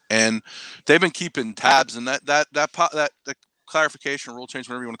move. And they've been keeping tabs, and that clarification, rule change,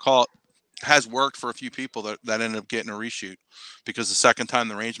 whatever you want to call it, has worked for a few people that ended up getting a reshoot, because the second time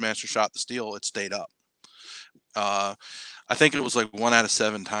the range master shot the steel, it stayed up. I think it was like 1 out of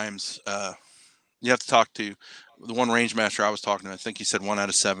 7 times. You have to talk to the one range master I was talking to. I think he said 1 out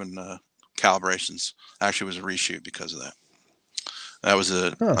of 7 calibrations actually was a reshoot because of that. That was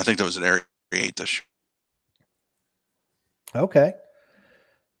I think that was an Area 8 this year. Okay.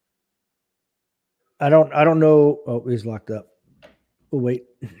 I don't know. Oh, he's locked up. Oh, wait.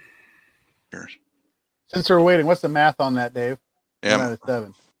 Since we're waiting, what's the math on that, Dave? Yeah. 1 out of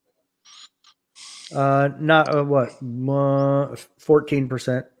 7. Not what?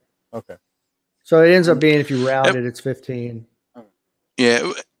 14%. Okay. So it ends up being, if you round it, it's 15.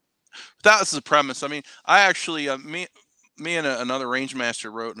 Yeah, that was the premise. I mean, I actually, me and another range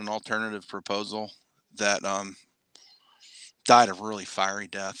master wrote an alternative proposal that died a really fiery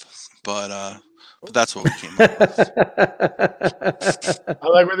death, but that's what we came up with. I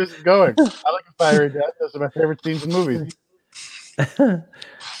like where this is going. I like a fiery death. Those are my favorite scenes in movies.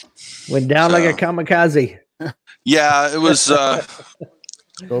 Went down like a kamikaze. Yeah, it was.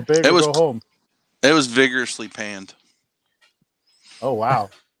 Go big or go home. It was vigorously panned. Oh, wow.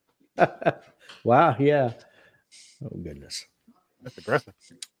 Wow, yeah. Oh, goodness. That's aggressive.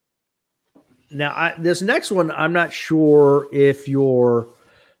 Now, this next one, I'm not sure if you're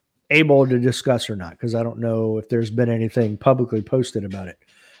able to discuss or not, because I don't know if there's been anything publicly posted about it.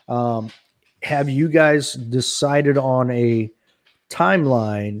 Have you guys decided on a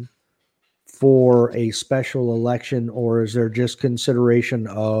timeline for a special election, or is there just consideration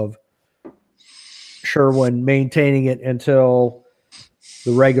of Sherwin maintaining it until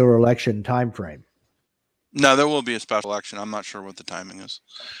the regular election timeframe? No, there will be a special election. I'm not sure what the timing is.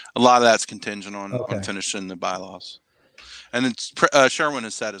 A lot of that's contingent on finishing the bylaws, and it's Sherwin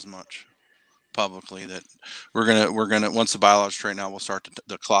has said as much publicly that we're gonna once the bylaws straighten out, we'll start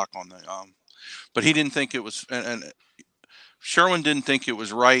the clock on the. But he didn't think it was, and Sherwin didn't think it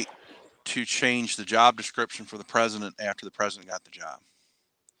was right to change the job description for the president after the president got the job.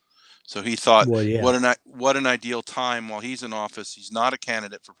 So he thought, what an ideal time while he's in office. He's not a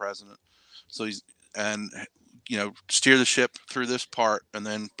candidate for president, so steer the ship through this part and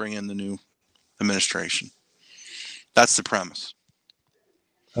then bring in the new administration. That's the premise.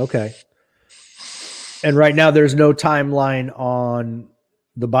 Okay. And right now there's no timeline on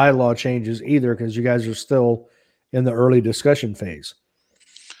the bylaw changes either, because you guys are still in the early discussion phase.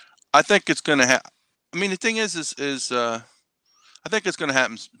 I think it's going to happen. I mean, the thing is I think it's going to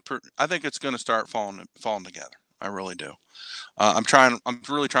happen. I think it's going to start falling together. I really do. I'm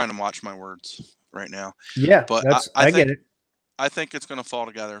really trying to watch my words right now. Yeah, but I get it. I think it's going to fall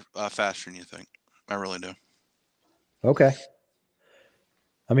together faster than you think. I really do. Okay.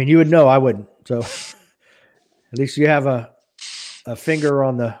 I mean, you would know, I wouldn't. So at least you have a finger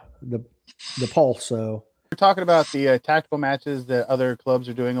on the pulse. So We're talking about the tactical matches that other clubs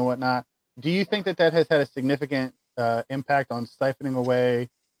are doing and whatnot. Do you think that has had a significant impact on siphoning away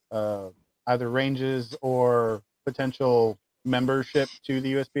either ranges or potential membership to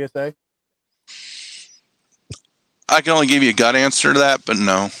the USPSA? I can only give you a gut answer to that, but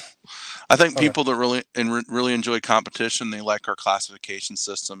no. I think Okay. people that really enjoy competition, they like our classification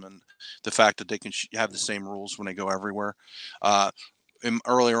system and the fact that they can have the same rules when they go everywhere.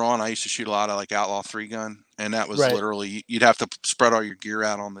 Earlier on, I used to shoot a lot of like outlaw 3-gun, and that was Right. literally you'd have to spread all your gear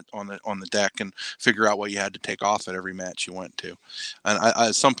out on the deck and figure out what you had to take off at every match you went to.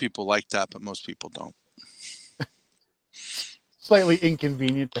 And some people like that, but most people don't. Slightly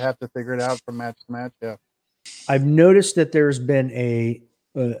inconvenient to have to figure it out from match to match. Yeah. I've noticed that there's been a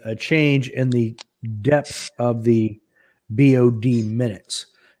change in the depth of the BOD minutes,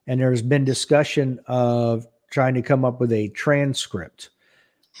 and there's been discussion of trying to come up with a transcript.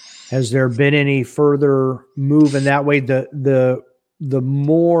 Has there been any further move in that way? The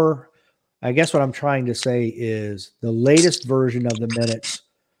more, I guess what I'm trying to say is the latest version of the minutes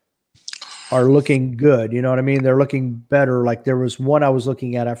are looking good. You know what I mean? They're looking better. Like there was one I was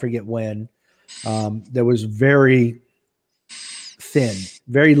looking at, I forget when, that was very thin,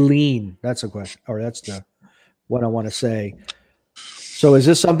 very lean. That's a question, or that's the what I want to say. So is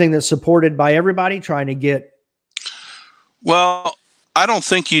this something that's supported by everybody trying to get? Well, I don't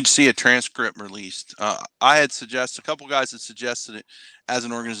think you'd see a transcript released. I had suggested, a couple guys had suggested it as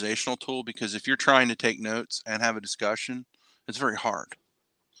an organizational tool, because if you're trying to take notes and have a discussion, it's very hard.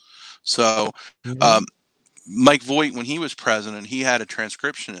 So Mike Voigt, when he was president, he had a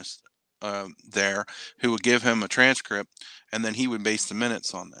transcriptionist there who would give him a transcript, and then he would base the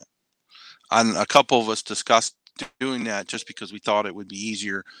minutes on that. And a couple of us discussed doing that just because we thought it would be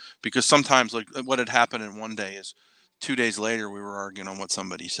easier, because sometimes like what had happened in one day is 2 days later we were arguing on what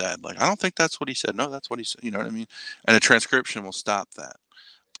somebody said. Like, I don't think that's what he said. No, that's what he said. You know what I mean? And a transcription will stop that.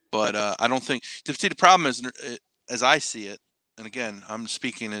 But I don't think, see, the problem is, as I see it, and again, I'm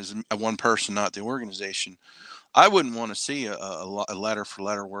speaking as one person, not the organization. I wouldn't want to see a letter for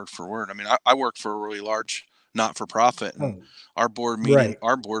letter, word for word. I mean, I work for a really large not-for-profit, and our board meeting,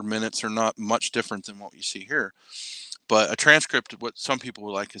 our board minutes are not much different than what you see here. But a transcript, what some people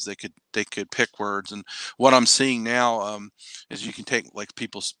would like is they could pick words. And what I'm seeing now is you can take, like,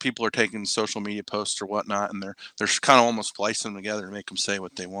 people are taking social media posts or whatnot, and they're kind of almost splicing them together to make them say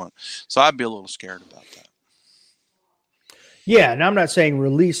what they want. So I'd be a little scared about that. Yeah, and I'm not saying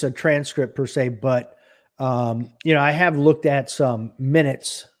release a transcript per se, but I have looked at some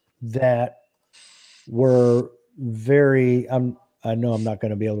minutes that were very. I know I'm not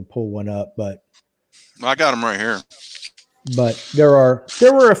going to be able to pull one up, but I got them right here. But there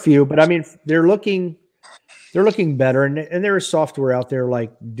were a few, but I mean they're looking better, and there is software out there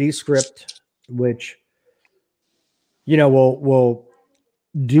like Descript, which will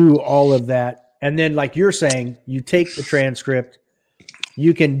do all of that, and then like you're saying, you take the transcript,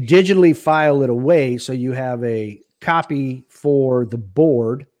 you can digitally file it away, so you have a copy for the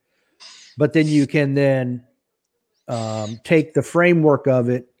board, but then you can then take the framework of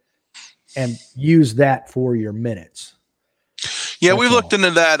it and use that for your minutes. Yeah, we've looked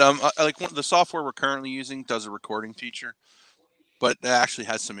into that. Like the software we're currently using does a recording feature, but it actually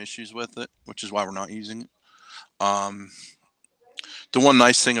has some issues with it, which is why we're not using it. The one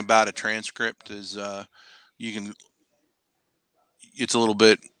nice thing about a transcript is it's a little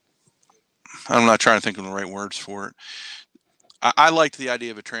bit, I'm not trying to think of the right words for it. I liked the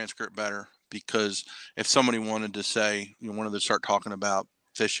idea of a transcript better, because if somebody wanted to say, wanted to start talking about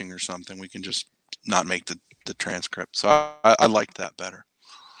fishing or something, we can just not make the transcript. So I liked that better.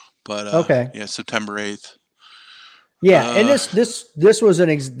 But okay, yeah, September 8th. Yeah, and this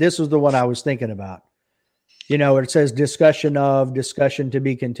was the one I was thinking about. It says discussion to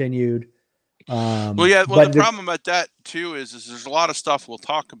be continued. The problem about that too is there's a lot of stuff we'll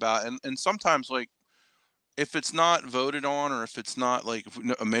talk about, and sometimes, like, if it's not voted on, or if it's not, like, if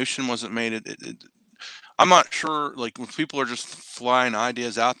a motion wasn't made, I'm not sure. Like, when people are just flying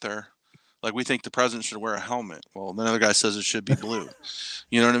ideas out there, like, we think the president should wear a helmet. Well, the other guy says it should be blue.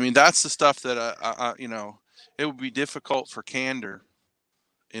 You know what I mean? That's the stuff that it would be difficult for candor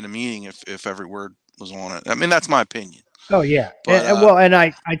in a meeting if every word was on it. I mean, that's my opinion. Oh yeah, but and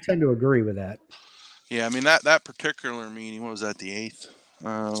I tend to agree with that. Yeah, I mean that particular meeting, what was that, the 8th?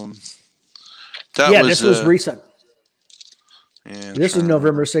 This was recent. Yeah, this is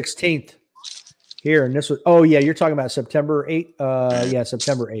November 16th. here, and this was. Oh yeah, you're talking about September 8th. Yeah,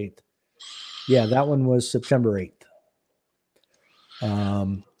 September 8th. Yeah, that one was September 8th.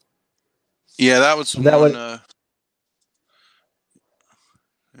 Yeah, that was that one. was.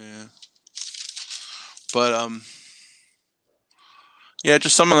 Yeah, but yeah,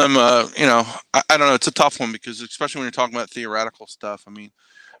 just some of them. I don't know. It's a tough one because especially when you're talking about theoretical stuff. I mean,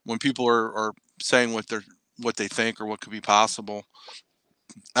 when people are saying what they think or what could be possible,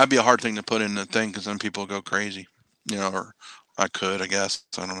 that'd be a hard thing to put in the thing because then people go crazy. Or I guess.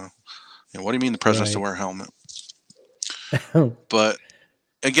 I don't know. What do you mean the president has to wear a helmet? But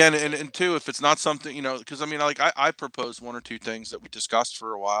again, and two, if it's not something, because I mean, like I proposed one or two things that we discussed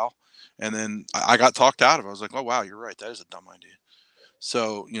for a while, and then I got talked out of it. I was like, oh wow, you're right, that is a dumb idea.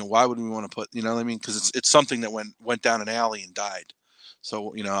 So why would we want to put, what I mean? Because it's something that went down an alley and died.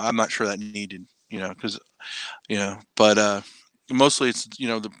 So I'm not sure that needed, because but mostly it's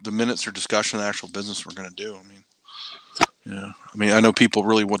the minutes or discussion of the actual business we're going to do. I mean, I know people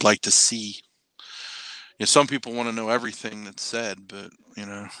really would like to see. Some people want to know everything that's said, but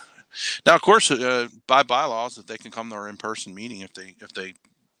now of course by bylaws that they can come to our in-person meeting if they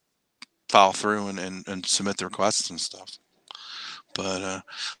follow through and submit their requests and stuff. But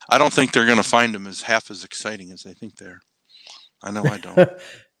I don't think they're going to find them as half as exciting as they think they are. I know I don't.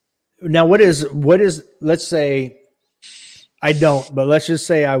 Now, what is? Let's say I don't, but let's just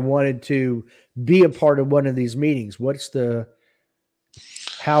say I wanted to be a part of one of these meetings.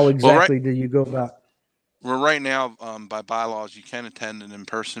 How exactly do you go about? Well, right now, by bylaws, you can attend an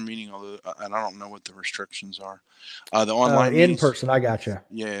in-person meeting, although and I don't know what the restrictions are. The online in-person, I gotcha.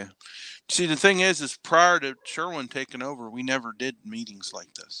 Yeah. See, the thing is prior to Sherwin taking over, we never did meetings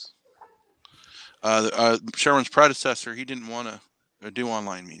like this. Sherwin's predecessor, he didn't want to do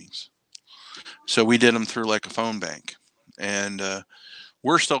online meetings, so we did them through like a phone bank, and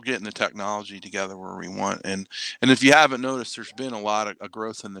we're still getting the technology together where we want. And if you haven't noticed, there's been a lot of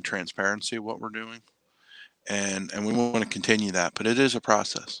growth in the transparency of what we're doing. And we want to continue that, but it is a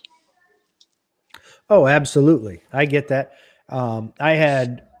process. Oh, absolutely. I get that. I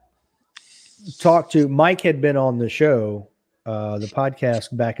had talked to Mike, had been on the show, the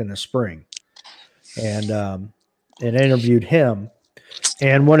podcast back in the spring, and interviewed him.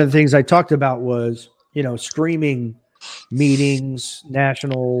 And one of the things I talked about was, streaming meetings,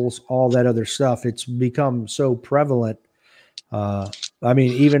 nationals, all that other stuff. It's become so prevalent. I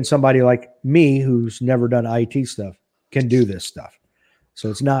mean, even somebody like me who's never done IT stuff can do this stuff. So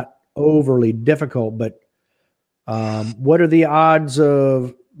it's not overly difficult, but what are the odds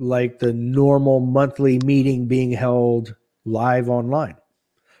of like the normal monthly meeting being held live online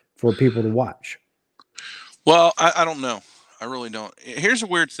for people to watch? Well, I don't know. I really don't. Here's a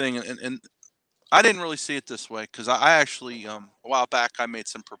weird thing, and I didn't really see it this way because I actually a while back I made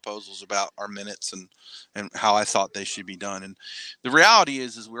some proposals about our minutes and how I thought they should be done. And the reality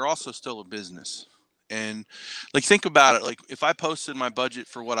is we're also still a business. And like think about it, like if I posted my budget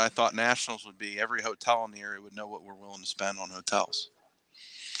for what I thought nationals would be, every hotel in the area would know what we're willing to spend on hotels.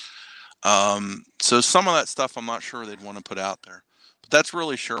 So some of that stuff I'm not sure they'd want to put out there, but that's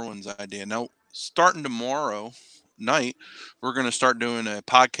really Sherwin's idea. Now, starting tomorrow night, we're going to start doing a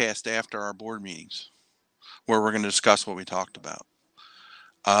podcast after our board meetings where we're going to discuss what we talked about.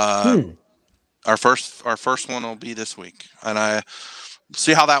 Our first one will be this week, and I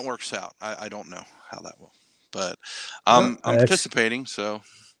see how that works out. I don't know how that will, but I'm participating, so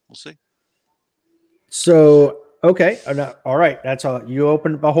we'll see. So, okay. All right. That's all. You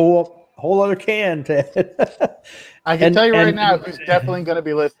opened a whole other can, Ted. I can tell you right now who's definitely going to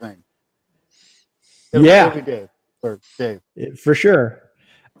be listening. It'll be Dave. Or Dave. For sure.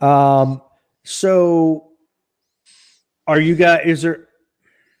 So are you guys,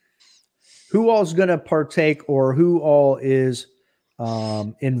 who all is going to partake, or who all is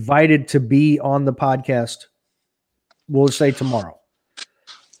invited to be on the podcast? We'll say tomorrow.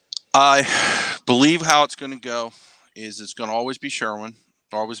 I believe how it's going to go is it's going to always be Sherwin,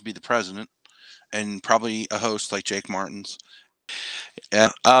 always be the president, and probably a host like Jake Martins. Yeah.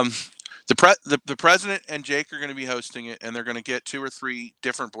 The president and Jake are going to be hosting it, and they're going to get 2 or 3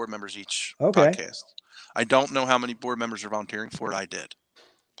 different board members each podcast. I don't know how many board members are volunteering for it. I did.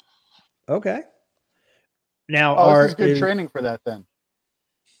 Okay. Now, this is good training for that then.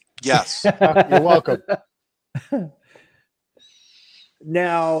 Yes. You're welcome.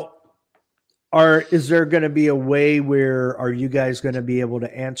 Now, is there going to be a way where are you guys going to be able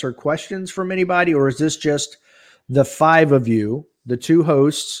to answer questions from anybody, or is this just the 5 of you, the 2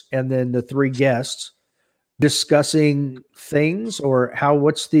 hosts, and then the 3 guests discussing things, or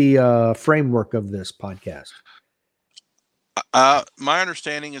what's the framework of this podcast? My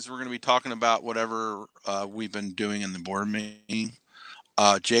understanding is we're going to be talking about whatever we've been doing in the board meeting.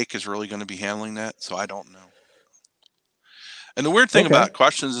 Jake is really going to be handling that, so I don't know. And the weird thing about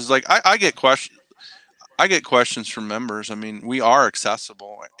questions is, like, I get questions. I get questions from members. I mean, we are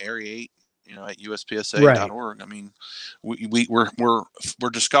accessible at Area 8, at USPSA.org. Right. I mean, we're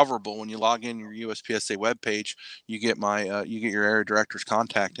discoverable when you log in your USPSA webpage. You get you get your area director's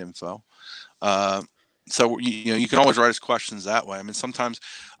contact info. So you can always write us questions that way. I mean, sometimes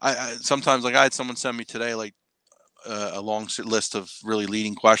like I had someone send me today, like a long list of really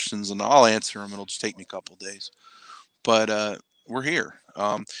leading questions, and I'll answer them. It'll just take me a couple of days, but we're here.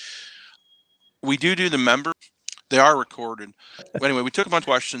 We do the members. They are recorded. Anyway, we took a bunch of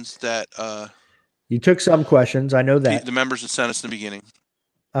questions that you took some questions. I know that the members had sent us in the beginning.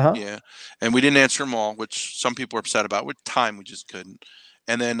 Yeah, and we didn't answer them all, which some people are upset about. With time, we just couldn't.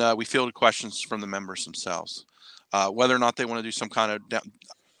 And then we fielded questions from the members themselves, whether or not they want to do some kind of.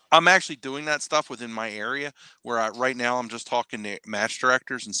 I'm actually doing that stuff within my area, where right now I'm just talking to match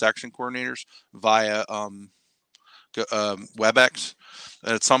directors and section coordinators via WebEx.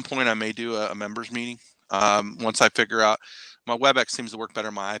 At some point, I may do a members meeting. Once I figure out, my WebEx seems to work better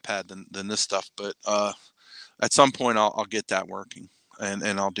on my iPad than this stuff, but at some point I'll get that working,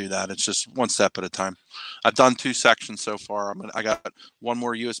 and I'll do that. It's just one step at a time. I've done 2 sections so far. I got one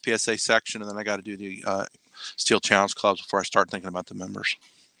more USPSA section, and then I got to do the Steel Challenge Clubs before I start thinking about the members.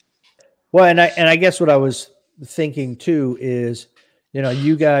 Well, and I guess what I was thinking too is,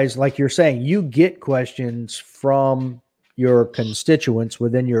 you guys, like you're saying, you get questions from your constituents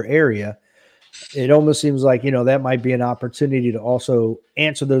within your area. It almost seems like, that might be an opportunity to also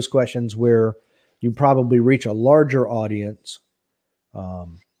answer those questions where you probably reach a larger audience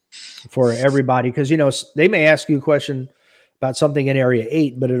for everybody. Because, they may ask you a question about something in Area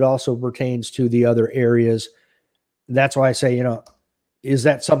 8, but it also pertains to the other areas. That's why I say, is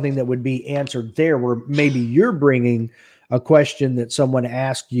that something that would be answered there, where maybe you're bringing a question that someone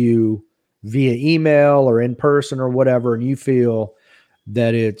asked you via email or in person or whatever, and you feel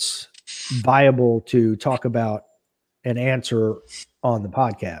that it's viable to talk about and answer on the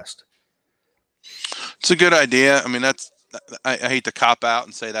podcast? It's a good idea. I mean, I hate to cop out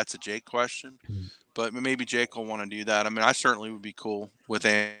and say that's a Jake question, but maybe Jake will want to do that. I mean, I certainly would be cool with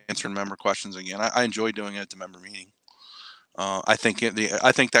answering member questions again. I enjoy doing it at the member meeting. I think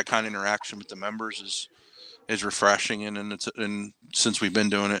that kind of interaction with the members is refreshing, and since we've been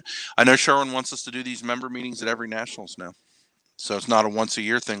doing it, I know Sherwin wants us to do these member meetings at every nationals now, so it's not a once a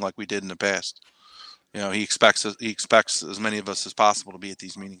year thing like we did in the past. He expects as many of us as possible to be at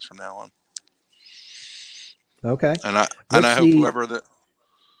these meetings from now on. Okay, and I hope whoever the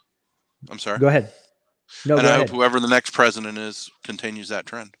I'm sorry. Go ahead. No, and go I ahead. hope whoever the next president is continues that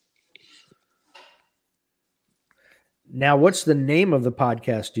trend. Now, what's the name of the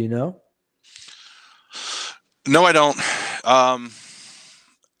podcast? Do you know? No, I don't. I'm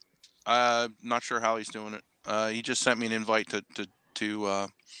not sure how he's doing it. He just sent me an invite to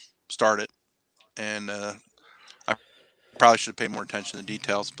start it, and I probably should pay more attention to the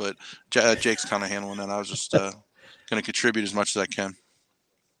details. But Jake's kind of handling it. I was just going to contribute as much as I can.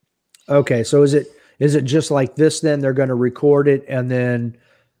 Okay, so is it just like this? Then they're going to record it and then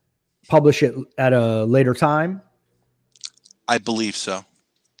publish it at a later time? I believe so.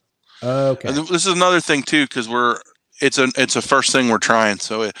 Okay. And this is another thing too, because it's a first thing we're trying.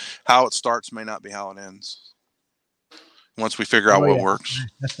 So how it starts may not be how it ends. Once we figure out what works.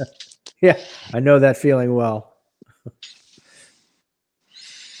 Yeah, I know that feeling well.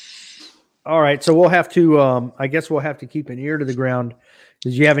 All right, so we'll have to. I guess we'll have to keep an ear to the ground.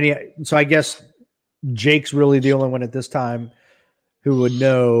 Did you have any? So I guess Jake's really the only one at this time who would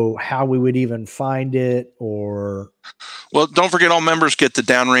know how we would even find it, or. Well, don't forget, all members get the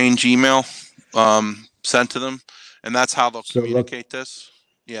downrange email sent to them, and that's how they'll communicate this.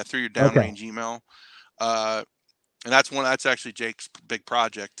 Yeah, through your downrange email. And that's actually Jake's big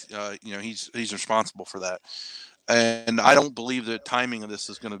project. He's responsible for that. And I don't believe the timing of this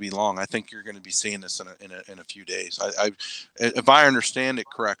is going to be long. I think you're going to be seeing this in a few days. If I understand it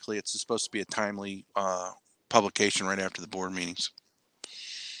correctly, it's supposed to be a timely publication right after the board meetings.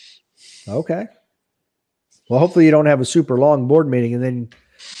 Okay. Well, hopefully you don't have a super long board meeting and then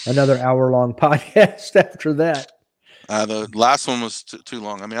another hour-long podcast after that. The last one was too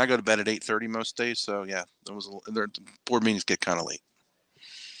long. I mean, I go to bed at 8:30 most days, so yeah, the board meetings get kind of late.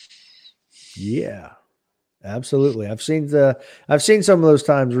 Yeah, absolutely. I've seen some of those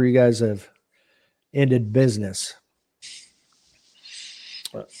times where you guys have ended business.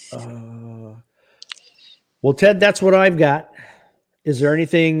 Well, Ted, that's what I've got. Is there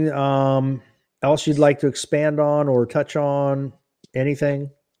anything else you'd like to expand on or touch on? Anything?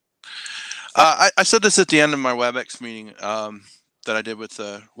 I said this at the end of my WebEx meeting that I did with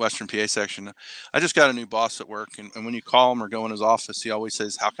the Western PA section. I just got a new boss at work, and when you call him or go in his office, he always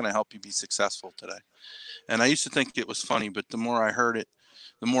says, "How can I help you be successful today?" And I used to think it was funny, but the more I heard it,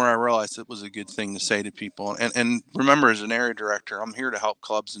 the more I realized it was a good thing to say to people. And remember, as an area director, I'm here to help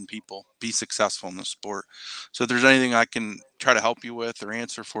clubs and people be successful in the sport. So if there's anything I can try to help you with or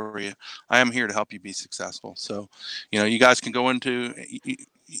answer for you, I am here to help you be successful. So, you guys can go into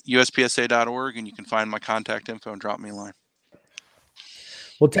USPSA.org and you can find my contact info and drop me a line.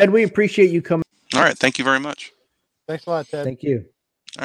 Well, Ted, we appreciate you coming. All right. Thank you very much. Thanks a lot, Ted. Thank you.